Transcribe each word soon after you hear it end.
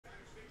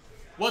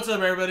What's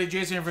up, everybody?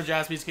 Jason here for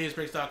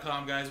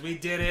JaspysCaseBreaks.com, guys. We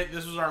did it.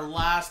 This was our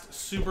last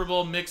Super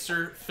Bowl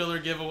mixer filler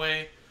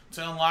giveaway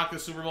to unlock the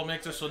Super Bowl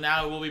mixer. So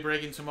now we'll be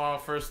breaking tomorrow,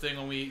 first thing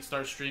when we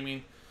start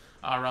streaming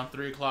around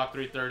 3 o'clock,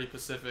 3:30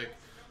 Pacific.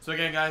 So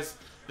again, guys,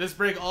 this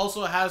break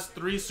also has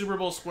 3 Super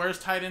Bowl squares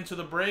tied into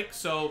the break.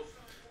 So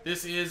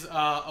this is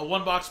a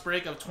one-box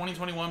break of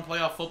 2021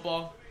 playoff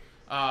football,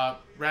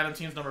 random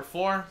teams number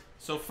 4.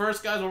 So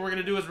first, guys, what we're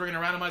going to do is we're going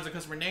to randomize the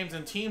customer names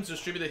and teams,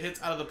 distribute the hits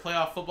out of the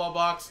playoff football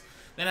box.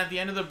 Then at the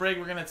end of the break,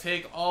 we're going to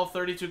take all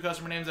 32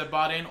 customer names that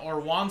bought in or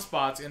won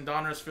spots in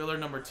Donruss filler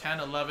number 10,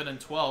 11,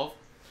 and 12.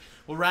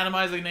 We'll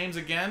randomize the names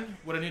again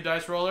with a new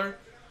dice roller.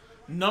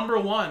 Number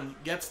 1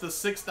 gets the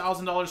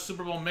 $6,000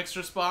 Super Bowl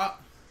mixer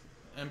spot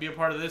and be a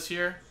part of this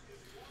here.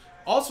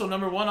 Also,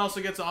 number 1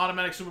 also gets an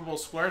automatic Super Bowl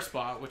square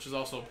spot, which is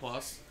also a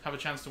plus. Have a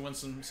chance to win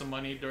some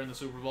money during the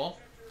Super Bowl.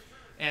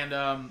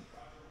 And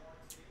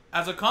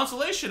as a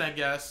consolation, I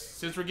guess,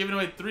 since we're giving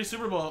away 3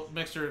 Super Bowl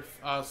mixer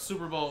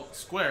Super Bowl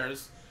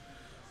squares,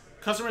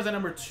 customers at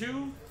number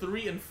 2,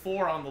 3, and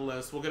 4 on the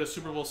list will get a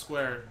Super Bowl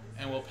square,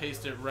 and we'll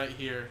paste it right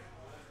here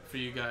for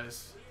you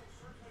guys.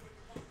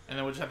 And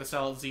then we'll just have to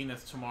sell at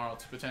Zenith tomorrow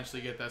to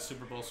potentially get that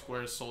Super Bowl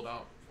squares sold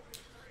out.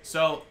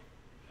 So,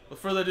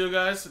 without further ado,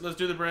 guys, let's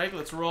do the break.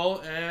 Let's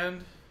roll,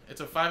 and it's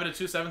a 5 and a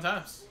 2, 7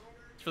 times.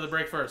 Let's for the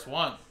break first.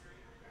 1,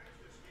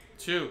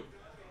 2,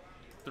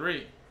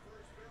 3,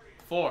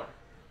 4,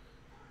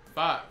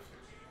 5,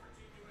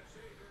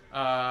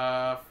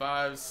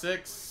 5,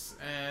 6,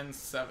 and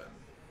 7.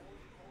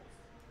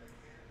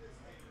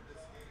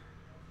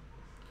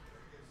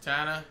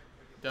 Tana,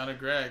 down to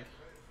Greg.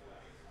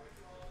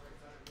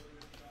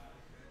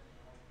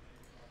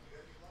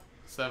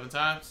 7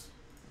 times.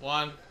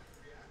 1,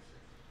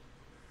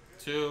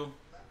 2,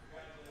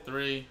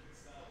 3,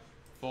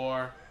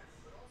 4,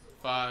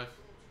 5,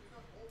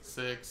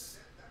 6,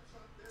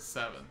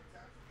 7.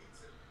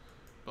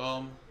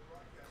 Boom.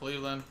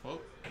 Cleveland.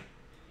 Whoop.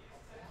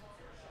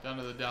 Down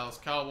to the Dallas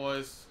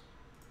Cowboys.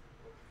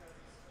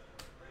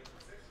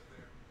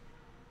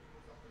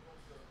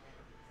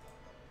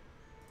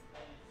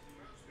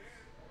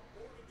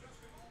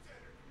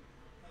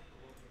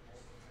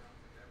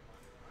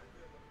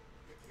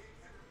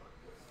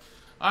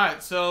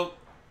 Alright, so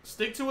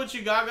stick to what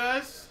you got,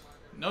 guys.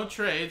 No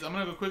trades. I'm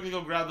going to quickly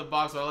go grab the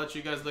box. I'll let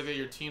you guys look at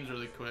your teams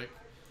really quick.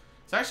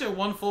 It's actually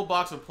one full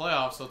box of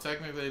playoffs, so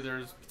technically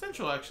there's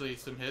potential actually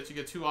some hits. You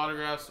get 2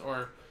 autographs,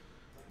 or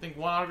I think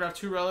 1 autograph,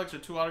 2 relics, or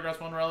 2 autographs,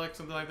 1 relic,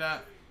 something like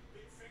that.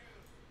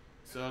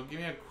 So give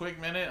me a quick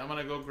minute. I'm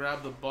going to go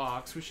grab the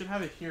box. We should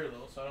have it here,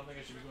 though, so I don't think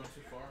I should be going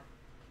too far.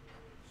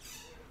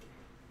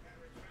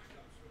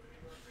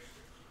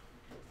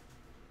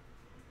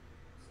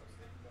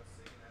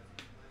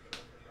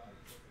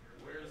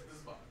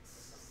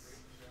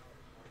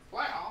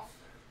 Playoff.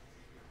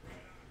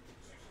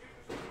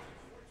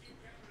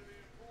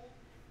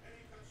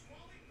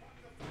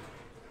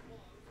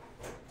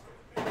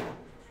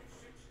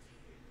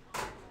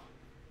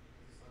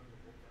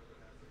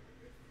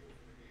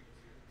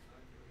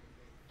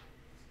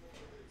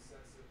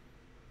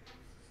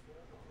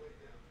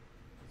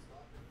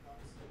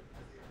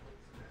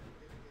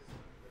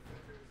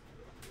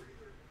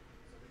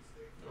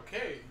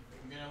 Okay,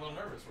 I'm getting a little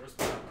nervous. Where's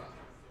the playoff?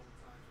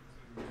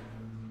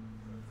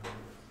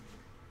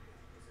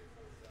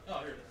 Oh,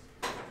 here it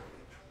is.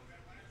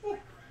 Woo.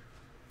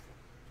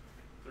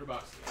 3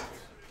 boxes.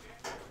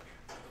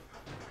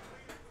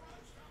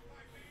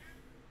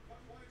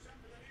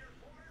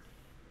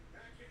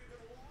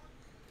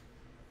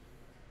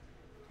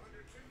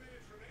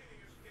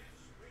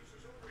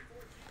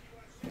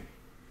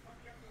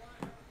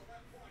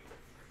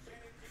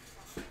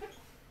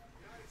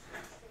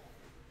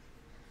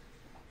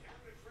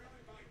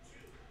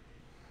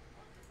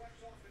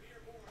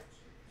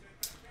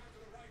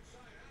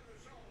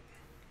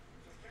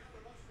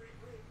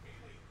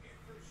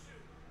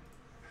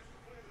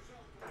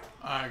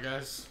 Alright,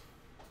 guys.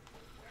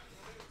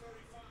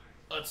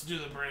 Let's do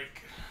the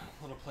break.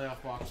 Little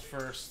playoff box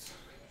first.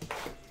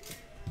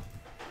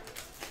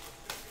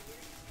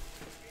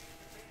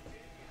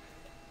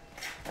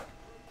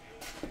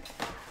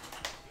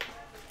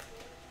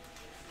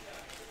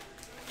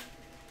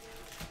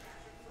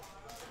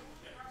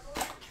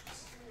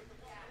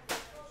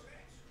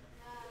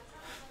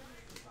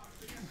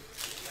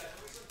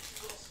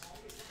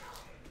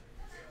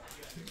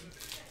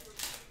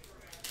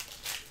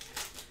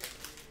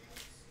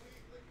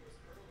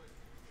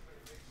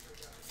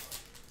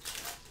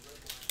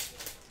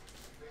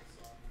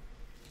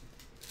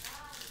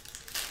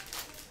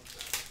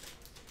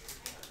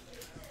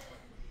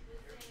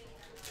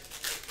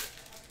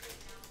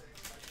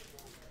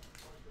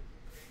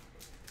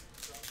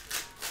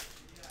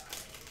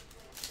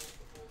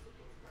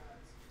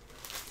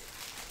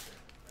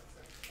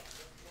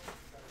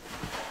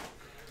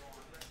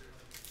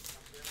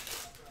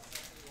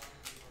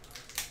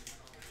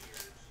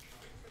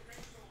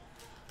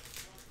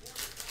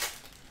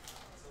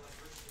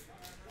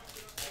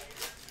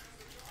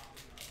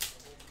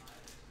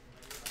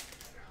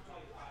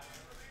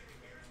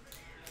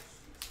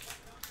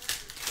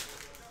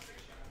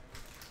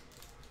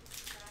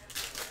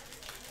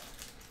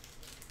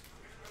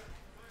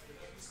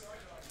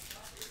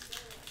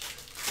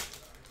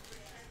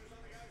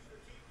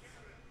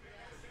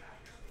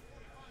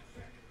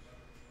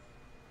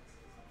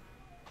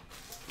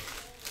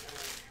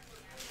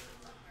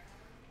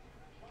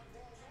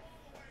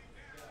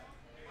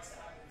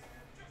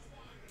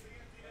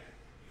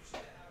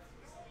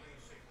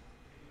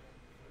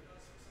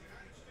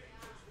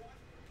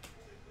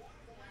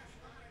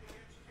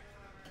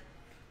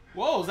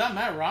 Whoa, is that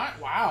Matt Ryan?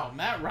 Wow,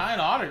 Matt Ryan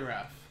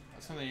autograph.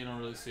 That's something you don't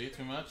really see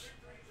too much.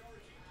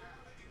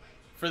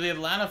 For the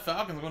Atlanta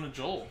Falcons, going to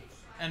Joel.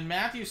 And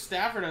Matthew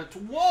Stafford at...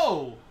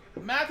 Whoa!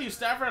 Matthew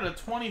Stafford at a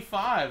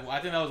 25. Well,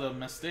 I think that was a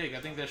mistake.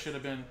 I think there should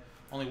have been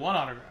only one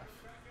autograph.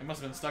 It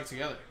must have been stuck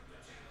together.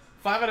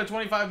 5 out of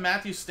 25,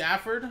 Matthew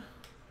Stafford.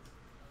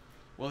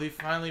 Will he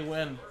finally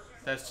win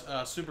that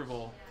Super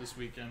Bowl this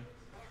weekend?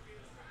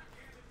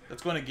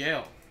 That's going to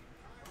Gale.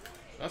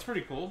 That's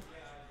pretty cool.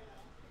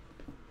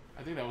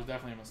 I think that was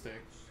definitely a mistake.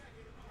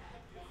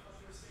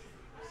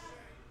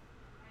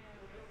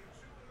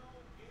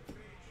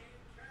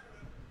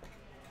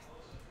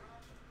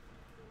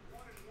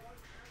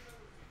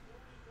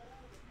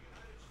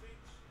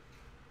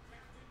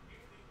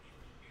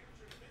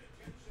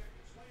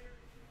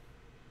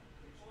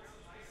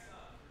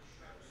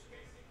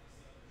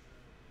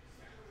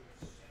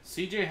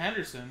 CJ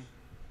Henderson.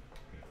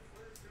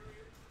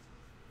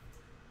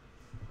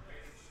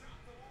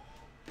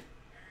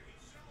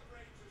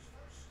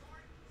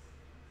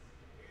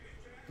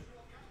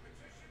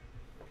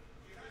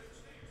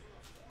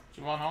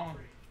 Javon Holland.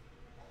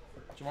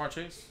 Jamar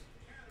Chase.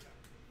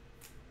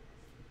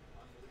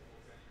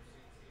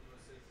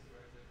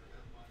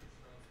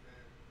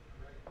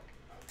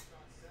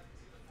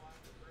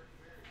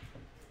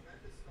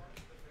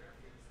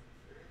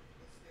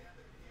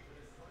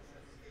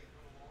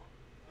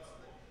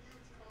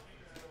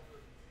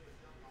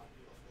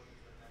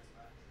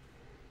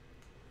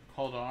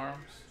 Hold arms.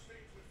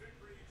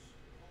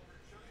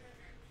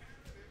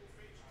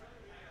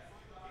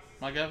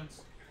 Mike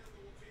Evans.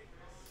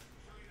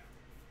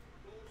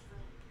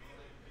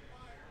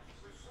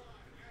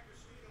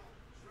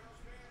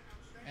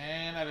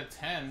 And at a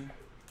 10,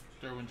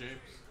 Derwin James.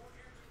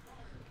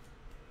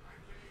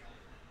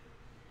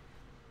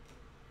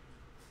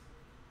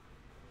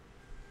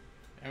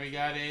 And we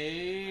got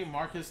a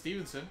Marcus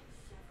Stevenson,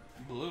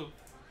 blue.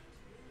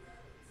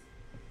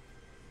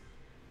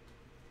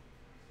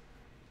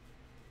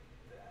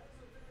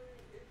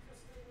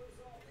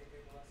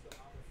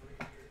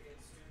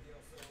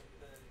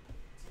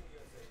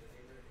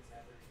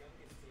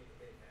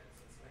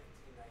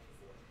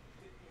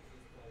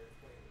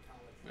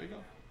 There you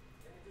go.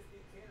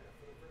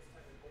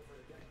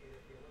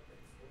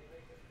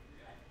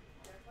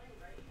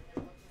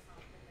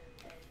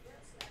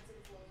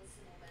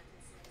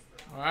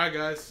 All right,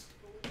 guys.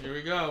 Here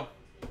we go.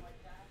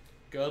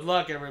 Good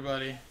luck,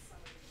 everybody.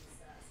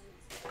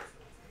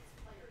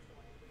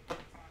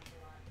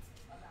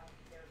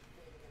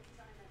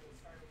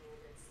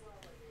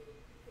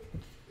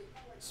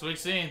 Sweet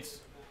scenes.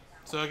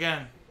 So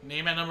again,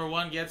 name at number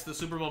 1 gets the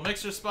Super Bowl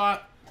mixer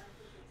spot,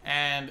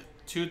 and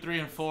 2, 3,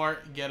 and 4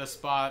 get a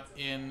spot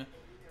in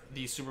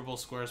the Super Bowl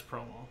Squares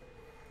promo.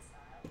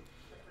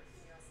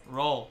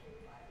 Roll.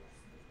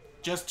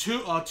 Just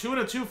 2 and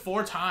a 2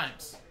 4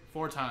 times.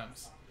 4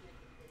 times.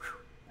 Whew.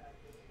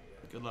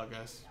 Good luck,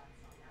 guys.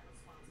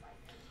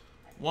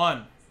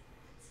 1,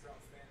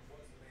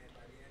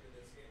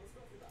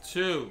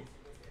 2,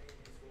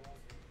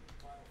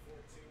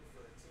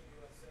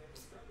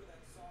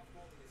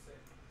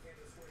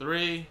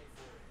 3,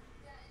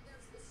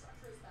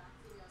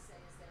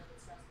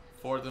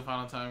 4th and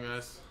final time,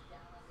 guys.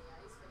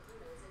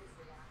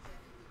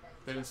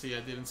 Didn't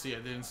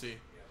see.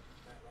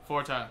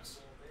 4 times.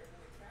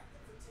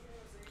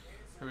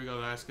 Here we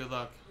go, guys. Good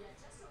luck.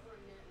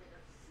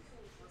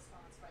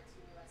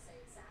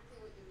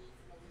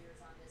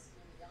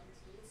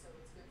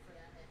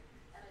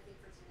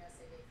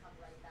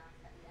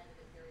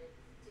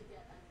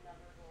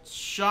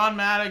 Sean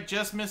Maddock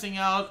just missing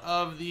out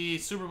of the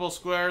Super Bowl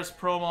Squares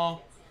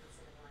promo.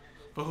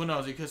 But who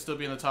knows? He could still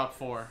be in the top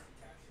 4.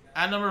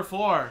 At number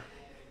 4,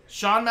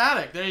 Sean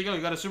Maddock. There you go.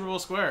 You got a Super Bowl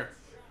Square.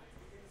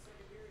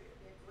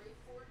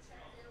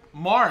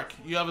 Mark,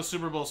 you have a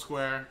Super Bowl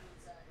Square.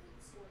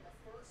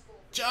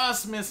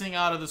 Just missing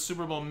out of the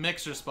Super Bowl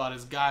mixer spot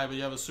is Guy, but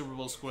you have a Super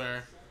Bowl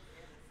Square.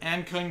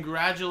 And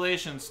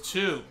congratulations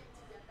to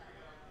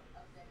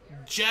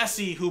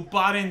Jesse, who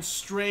bought in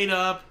straight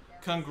up.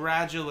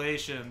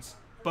 Congratulations.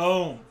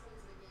 Boom.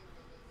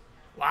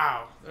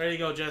 Wow. There you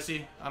go,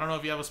 Jesse. I don't know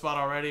if you have a spot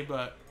already,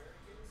 but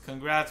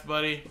congrats,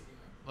 buddy.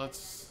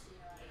 Let's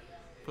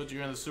put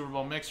you in the Super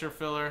Bowl mixer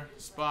filler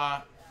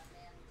spot.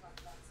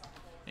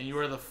 And you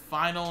are the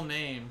final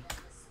name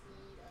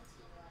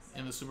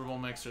in the Super Bowl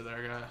mixer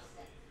there, guy.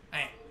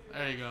 Hey,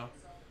 there you go.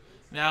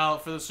 Now,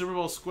 for the Super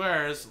Bowl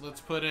Squares,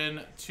 let's put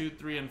in 2,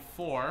 3, and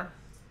 4.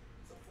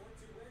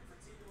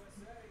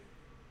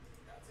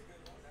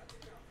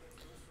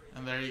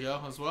 And there you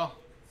go as well.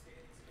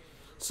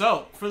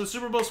 So, for the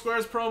Super Bowl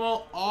Squares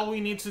promo, all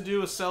we need to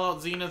do is sell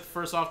out Zenith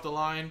first off the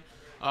line,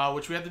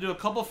 which we have to do a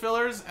couple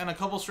fillers and a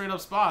couple straight up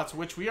spots,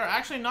 which we are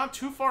actually not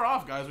too far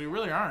off, guys. We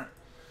really aren't.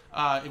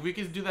 If we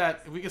could do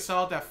that, if we could sell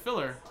out that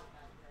filler,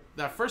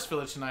 that first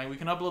filler tonight, we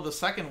can upload the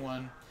second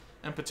one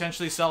and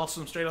potentially sell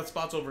some straight up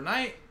spots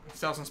overnight,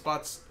 sell some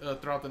spots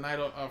throughout the night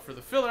for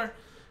the filler,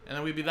 and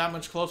then we'd be that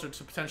much closer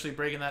to potentially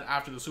breaking that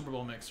after the Super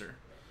Bowl mixer.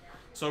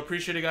 So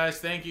appreciate it, guys.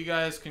 Thank you,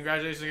 guys.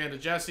 Congratulations again to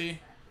Jesse.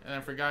 And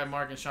then for Guy,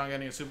 Mark, and Sean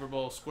getting a Super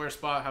Bowl square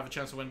spot, have a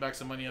chance to win back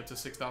some money up to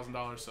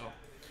 $6,000. So, you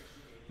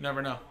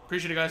never know.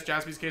 Appreciate it, guys.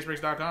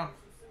 JaspysCaseBreaks.com.